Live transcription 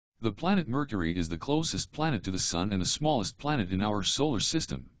The planet Mercury is the closest planet to the Sun and the smallest planet in our solar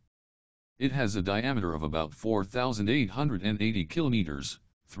system. It has a diameter of about 4,880 kilometers,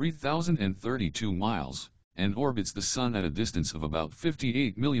 3,032 miles, and orbits the Sun at a distance of about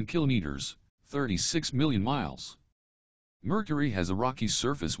 58 million kilometers, 36 million miles. Mercury has a rocky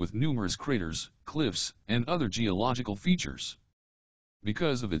surface with numerous craters, cliffs, and other geological features.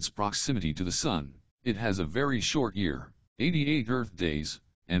 Because of its proximity to the Sun, it has a very short year, 88 Earth days,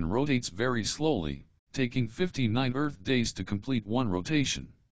 and rotates very slowly, taking 59 Earth days to complete one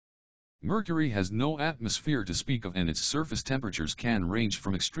rotation. Mercury has no atmosphere to speak of, and its surface temperatures can range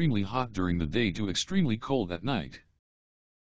from extremely hot during the day to extremely cold at night.